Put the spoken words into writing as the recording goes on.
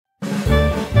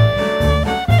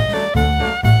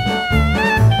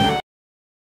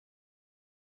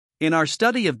In our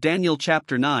study of Daniel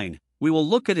chapter 9, we will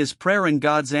look at his prayer and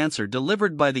God's answer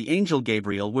delivered by the angel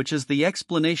Gabriel, which is the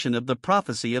explanation of the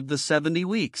prophecy of the 70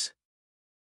 weeks.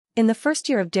 In the first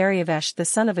year of Darius the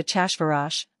son of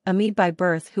Achashvarosh, a Mede by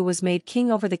birth who was made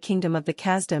king over the kingdom of the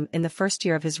Kasdim in the first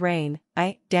year of his reign,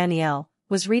 I, Daniel,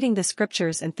 was reading the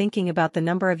scriptures and thinking about the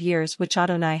number of years which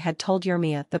Adonai had told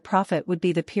Jeremiah the prophet would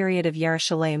be the period of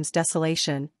Jerusalem's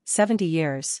desolation, 70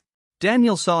 years.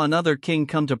 Daniel saw another king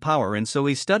come to power, and so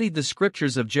he studied the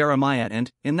scriptures of Jeremiah,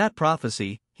 and, in that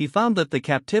prophecy, he found that the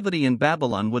captivity in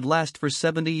Babylon would last for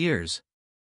 70 years.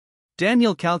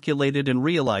 Daniel calculated and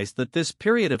realized that this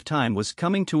period of time was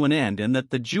coming to an end and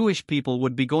that the Jewish people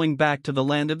would be going back to the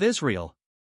land of Israel.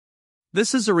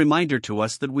 This is a reminder to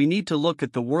us that we need to look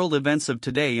at the world events of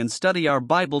today and study our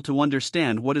Bible to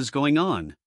understand what is going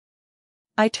on.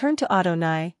 I turned to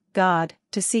Adonai, God,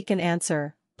 to seek an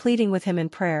answer, pleading with him in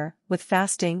prayer, with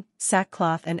fasting,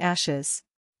 sackcloth and ashes.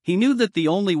 He knew that the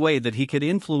only way that he could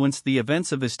influence the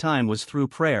events of his time was through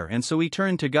prayer, and so he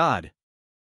turned to God.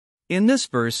 In this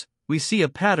verse, we see a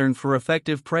pattern for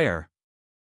effective prayer.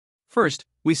 First,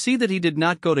 we see that he did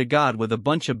not go to God with a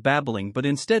bunch of babbling but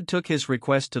instead took his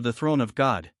request to the throne of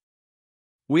God.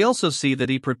 We also see that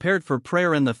he prepared for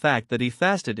prayer in the fact that he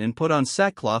fasted and put on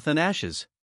sackcloth and ashes.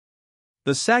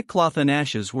 The sackcloth and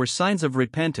ashes were signs of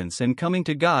repentance and coming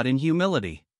to God in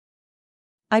humility.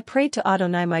 I prayed to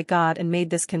Adonai my God and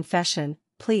made this confession,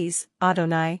 Please,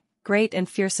 Adonai, great and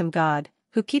fearsome God,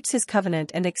 who keeps his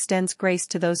covenant and extends grace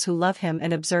to those who love him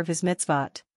and observe his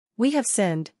mitzvot. We have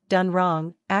sinned, done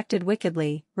wrong, acted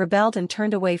wickedly, rebelled and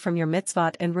turned away from your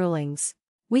mitzvot and rulings.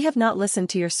 We have not listened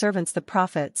to your servants the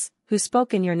prophets, who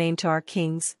spoke in your name to our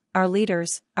kings, our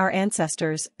leaders, our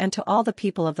ancestors, and to all the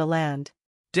people of the land.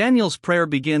 Daniel's prayer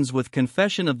begins with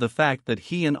confession of the fact that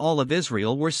he and all of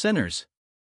Israel were sinners.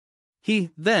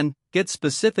 He, then, gets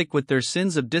specific with their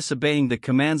sins of disobeying the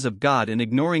commands of God and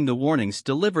ignoring the warnings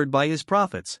delivered by his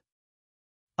prophets.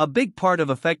 A big part of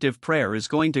effective prayer is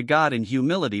going to God in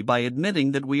humility by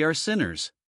admitting that we are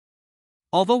sinners.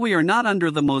 Although we are not under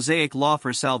the Mosaic law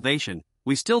for salvation,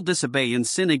 we still disobey and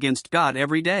sin against God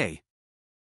every day.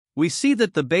 We see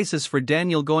that the basis for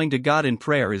Daniel going to God in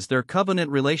prayer is their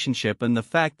covenant relationship and the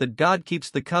fact that God keeps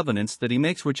the covenants that he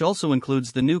makes, which also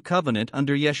includes the new covenant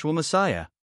under Yeshua Messiah.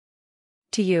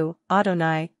 To you,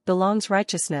 Adonai, belongs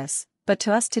righteousness, but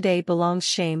to us today belongs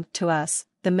shame, to us,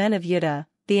 the men of Judah,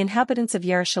 the inhabitants of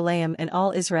Jerusalem and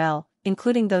all Israel,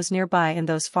 including those nearby and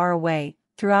those far away,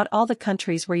 throughout all the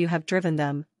countries where you have driven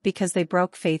them, because they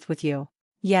broke faith with you.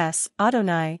 Yes,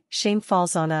 Adonai, shame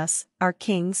falls on us, our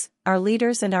kings, our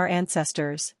leaders and our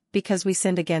ancestors, because we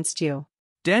sinned against you.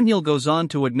 Daniel goes on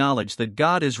to acknowledge that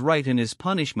God is right in his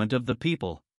punishment of the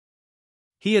people.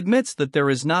 He admits that there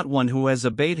is not one who has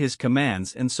obeyed his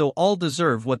commands, and so all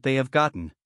deserve what they have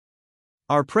gotten.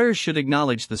 Our prayers should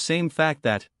acknowledge the same fact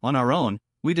that, on our own,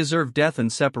 we deserve death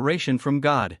and separation from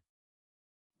God.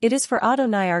 It is for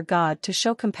Adonai our God to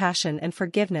show compassion and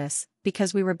forgiveness,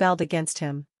 because we rebelled against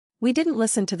him. We didn't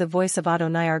listen to the voice of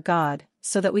Adonai our God,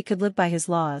 so that we could live by his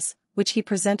laws, which he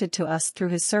presented to us through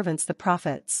his servants the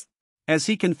prophets. As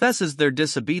he confesses their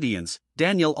disobedience,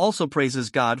 Daniel also praises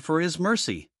God for his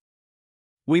mercy.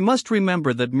 We must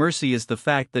remember that mercy is the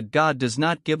fact that God does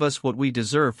not give us what we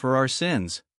deserve for our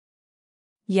sins.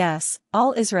 Yes,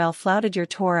 all Israel flouted your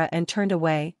Torah and turned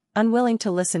away, unwilling to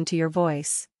listen to your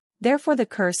voice. Therefore the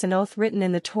curse and oath written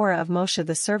in the Torah of Moshe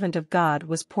the servant of God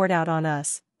was poured out on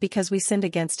us, because we sinned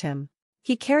against him.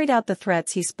 He carried out the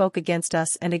threats he spoke against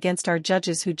us and against our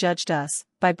judges who judged us,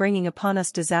 by bringing upon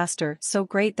us disaster so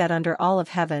great that under all of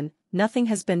heaven, nothing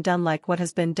has been done like what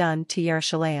has been done to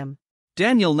Jerusalem.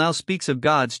 Daniel now speaks of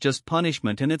God's just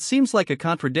punishment, and it seems like a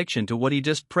contradiction to what he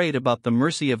just prayed about the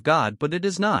mercy of God, but it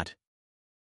is not.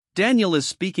 Daniel is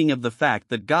speaking of the fact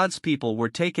that God's people were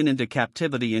taken into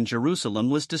captivity and Jerusalem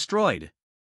was destroyed.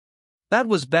 That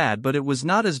was bad, but it was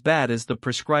not as bad as the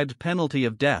prescribed penalty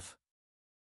of death.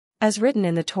 As written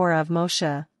in the Torah of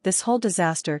Moshe, this whole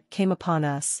disaster came upon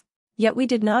us. Yet we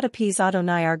did not appease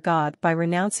Adonai our God by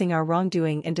renouncing our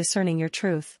wrongdoing and discerning your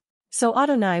truth. So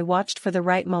Adonai watched for the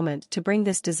right moment to bring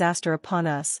this disaster upon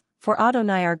us, for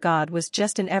Adonai our God was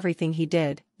just in everything he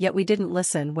did, yet we didn't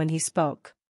listen when he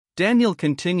spoke. Daniel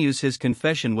continues his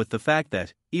confession with the fact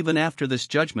that, even after this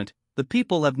judgment, the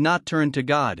people have not turned to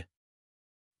God.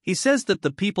 He says that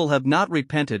the people have not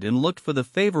repented and looked for the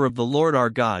favor of the Lord our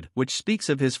God, which speaks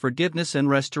of his forgiveness and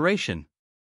restoration.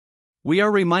 We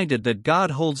are reminded that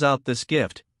God holds out this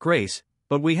gift, grace,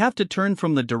 but we have to turn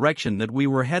from the direction that we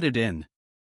were headed in.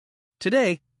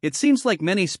 Today, it seems like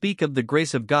many speak of the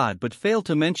grace of God but fail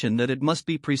to mention that it must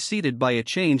be preceded by a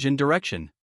change in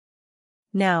direction.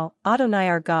 Now, Adonai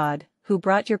our God, who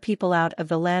brought your people out of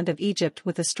the land of Egypt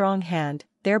with a strong hand,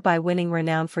 thereby winning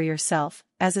renown for yourself,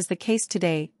 as is the case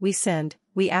today, we sinned,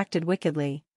 we acted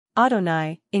wickedly.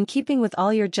 Adonai, in keeping with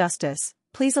all your justice,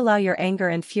 please allow your anger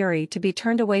and fury to be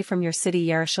turned away from your city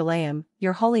Jerusalem,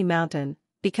 your holy mountain,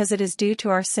 because it is due to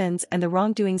our sins and the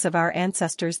wrongdoings of our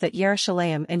ancestors that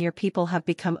Jerusalem and your people have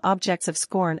become objects of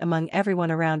scorn among everyone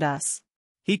around us.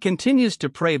 He continues to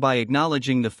pray by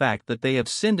acknowledging the fact that they have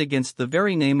sinned against the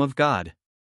very name of God.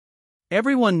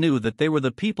 Everyone knew that they were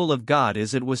the people of God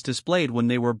as it was displayed when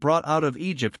they were brought out of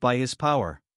Egypt by His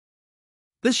power.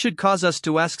 This should cause us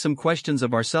to ask some questions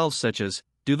of ourselves, such as,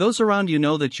 do those around you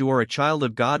know that you are a child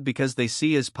of God because they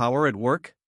see His power at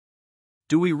work?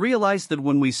 Do we realize that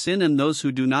when we sin and those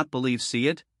who do not believe see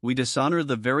it, we dishonor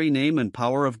the very name and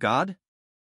power of God?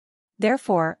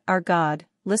 Therefore, our God,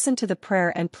 listen to the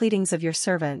prayer and pleadings of your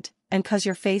servant, and cause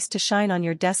your face to shine on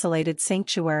your desolated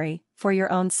sanctuary, for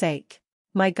your own sake.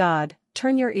 My God,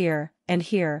 turn your ear, and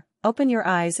hear, open your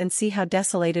eyes and see how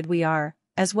desolated we are,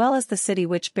 as well as the city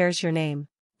which bears your name.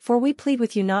 For we plead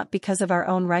with you not because of our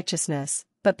own righteousness,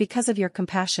 but because of your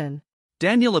compassion.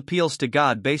 Daniel appeals to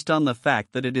God based on the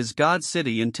fact that it is God's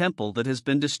city and temple that has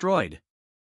been destroyed.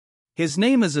 His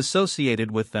name is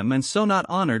associated with them and so not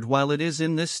honored while it is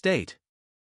in this state.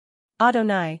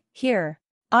 Adonai, hear.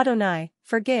 Adonai,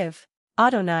 forgive.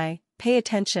 Adonai, pay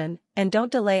attention, and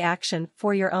don't delay action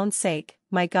for your own sake,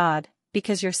 my God,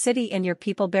 because your city and your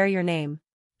people bear your name.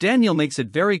 Daniel makes it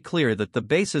very clear that the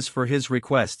basis for his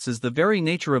requests is the very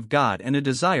nature of God and a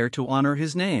desire to honor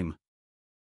His name.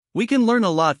 We can learn a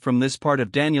lot from this part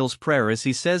of Daniel's prayer as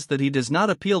he says that he does not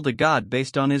appeal to God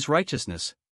based on his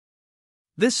righteousness.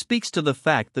 This speaks to the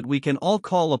fact that we can all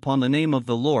call upon the name of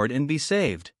the Lord and be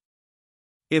saved.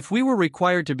 If we were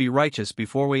required to be righteous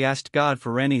before we asked God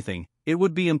for anything, it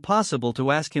would be impossible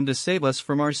to ask Him to save us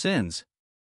from our sins.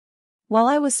 While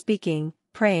I was speaking,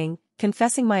 praying,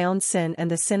 confessing my own sin and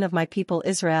the sin of my people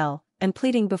Israel, and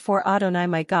pleading before Adonai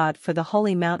my God for the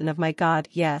holy mountain of my God,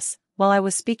 yes, while I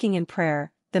was speaking in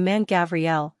prayer, the man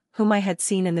Gabriel, whom I had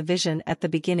seen in the vision at the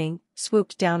beginning,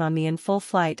 swooped down on me in full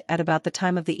flight at about the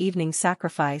time of the evening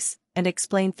sacrifice, and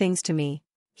explained things to me.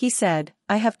 He said,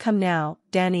 I have come now,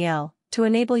 Daniel, to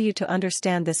enable you to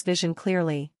understand this vision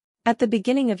clearly. At the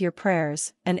beginning of your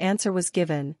prayers, an answer was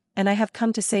given, and I have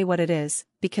come to say what it is,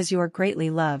 because you are greatly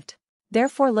loved.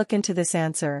 Therefore look into this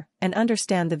answer, and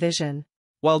understand the vision.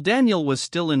 While Daniel was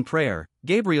still in prayer,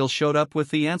 Gabriel showed up with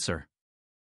the answer.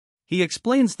 He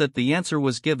explains that the answer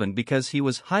was given because he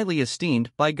was highly esteemed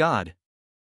by God.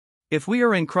 If we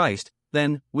are in Christ,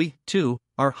 then, we, too,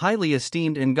 are highly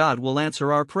esteemed and God will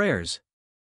answer our prayers.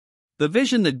 The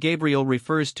vision that Gabriel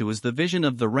refers to is the vision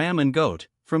of the ram and goat,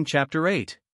 from chapter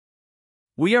 8.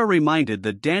 We are reminded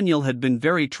that Daniel had been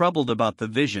very troubled about the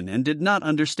vision and did not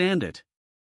understand it.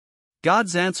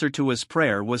 God's answer to his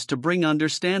prayer was to bring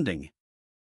understanding.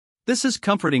 This is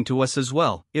comforting to us as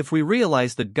well, if we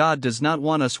realize that God does not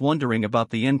want us wondering about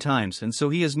the end times and so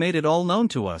He has made it all known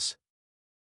to us.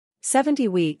 70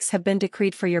 weeks have been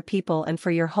decreed for your people and for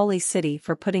your holy city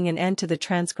for putting an end to the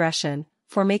transgression,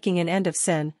 for making an end of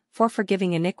sin, for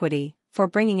forgiving iniquity, for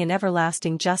bringing in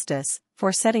everlasting justice,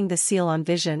 for setting the seal on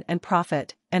vision and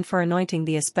prophet, and for anointing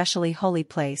the especially holy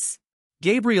place.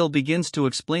 Gabriel begins to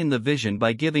explain the vision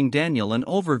by giving Daniel an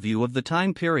overview of the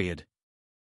time period.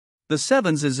 The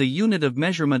sevens is a unit of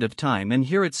measurement of time, and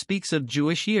here it speaks of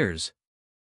Jewish years.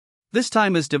 This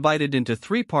time is divided into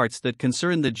 3 parts that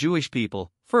concern the Jewish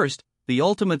people. First, the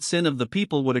ultimate sin of the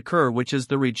people would occur, which is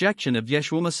the rejection of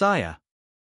Yeshua Messiah.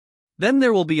 Then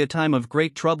there will be a time of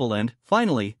great trouble and,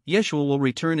 finally, Yeshua will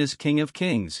return as King of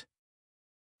Kings.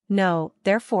 Know,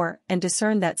 therefore, and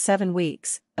discern that 7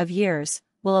 weeks, of years,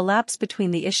 will elapse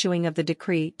between the issuing of the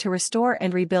decree to restore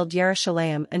and rebuild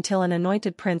Jerusalem until an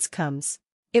anointed prince comes.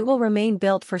 It will remain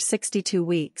built for 62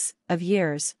 weeks, of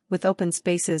years, with open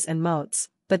spaces and moats,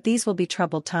 but these will be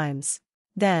troubled times.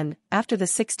 Then, after the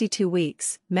 62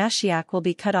 weeks, Mashiach will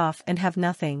be cut off and have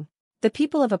nothing. The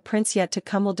people of a prince yet to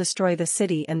come will destroy the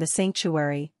city and the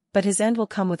sanctuary, but his end will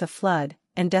come with a flood,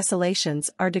 and desolations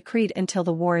are decreed until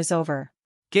the war is over.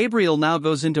 Gabriel now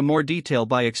goes into more detail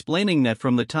by explaining that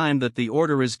from the time that the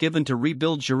order is given to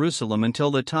rebuild Jerusalem until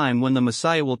the time when the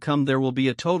Messiah will come, there will be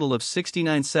a total of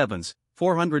 69 sevens,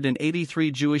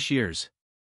 483 Jewish years.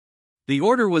 The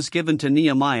order was given to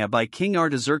Nehemiah by King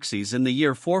Artaxerxes in the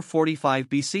year 445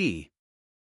 BC.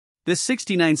 This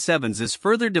 69 sevens is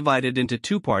further divided into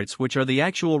 2 parts, which are the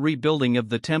actual rebuilding of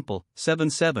the temple, 7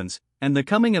 sevens, and the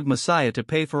coming of Messiah to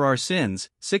pay for our sins,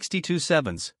 62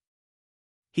 sevens.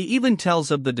 He even tells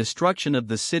of the destruction of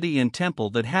the city and temple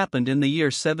that happened in the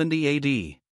year 70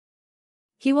 AD.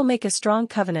 He will make a strong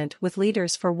covenant with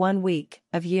leaders for 1 week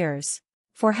of years.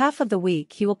 For half of the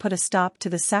week he will put a stop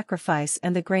to the sacrifice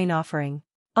and the grain offering.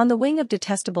 On the wing of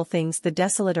detestable things the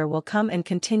desolator will come and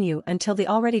continue until the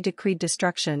already decreed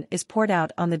destruction is poured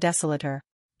out on the desolator.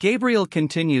 Gabriel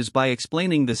continues by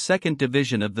explaining the second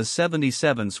division of the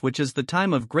 77s, which is the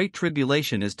time of great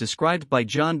tribulation as described by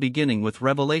John beginning with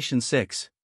Revelation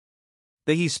 6.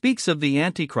 He speaks of the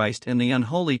Antichrist and the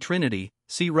unholy Trinity,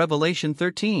 see Revelation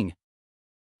 13.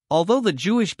 Although the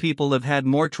Jewish people have had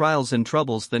more trials and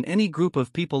troubles than any group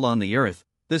of people on the earth,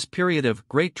 this period of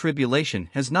great tribulation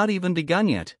has not even begun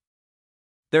yet.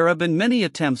 There have been many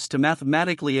attempts to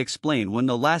mathematically explain when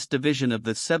the last division of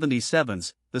the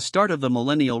 77s, the start of the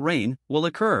millennial reign, will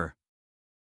occur.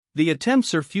 The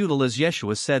attempts are futile, as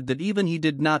Yeshua said that even he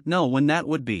did not know when that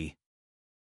would be.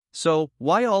 So,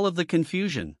 why all of the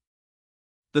confusion?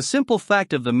 The simple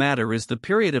fact of the matter is the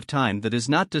period of time that is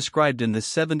not described in the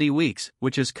 70 weeks,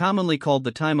 which is commonly called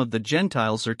the time of the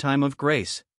Gentiles or time of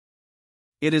grace.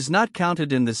 It is not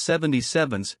counted in the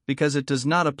 77s because it does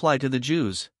not apply to the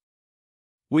Jews.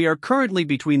 We are currently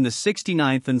between the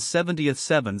 69th and 70th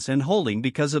sevens and holding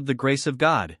because of the grace of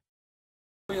God.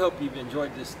 We hope you've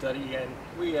enjoyed this study, and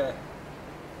we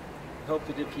hope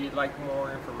that if you'd like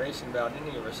more information about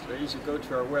any of our studies, you go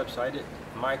to our website at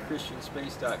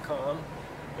mychristianspace.com,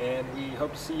 and we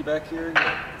hope to see you back here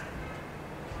again.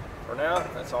 For now,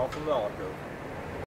 that's all from the Olive Grove.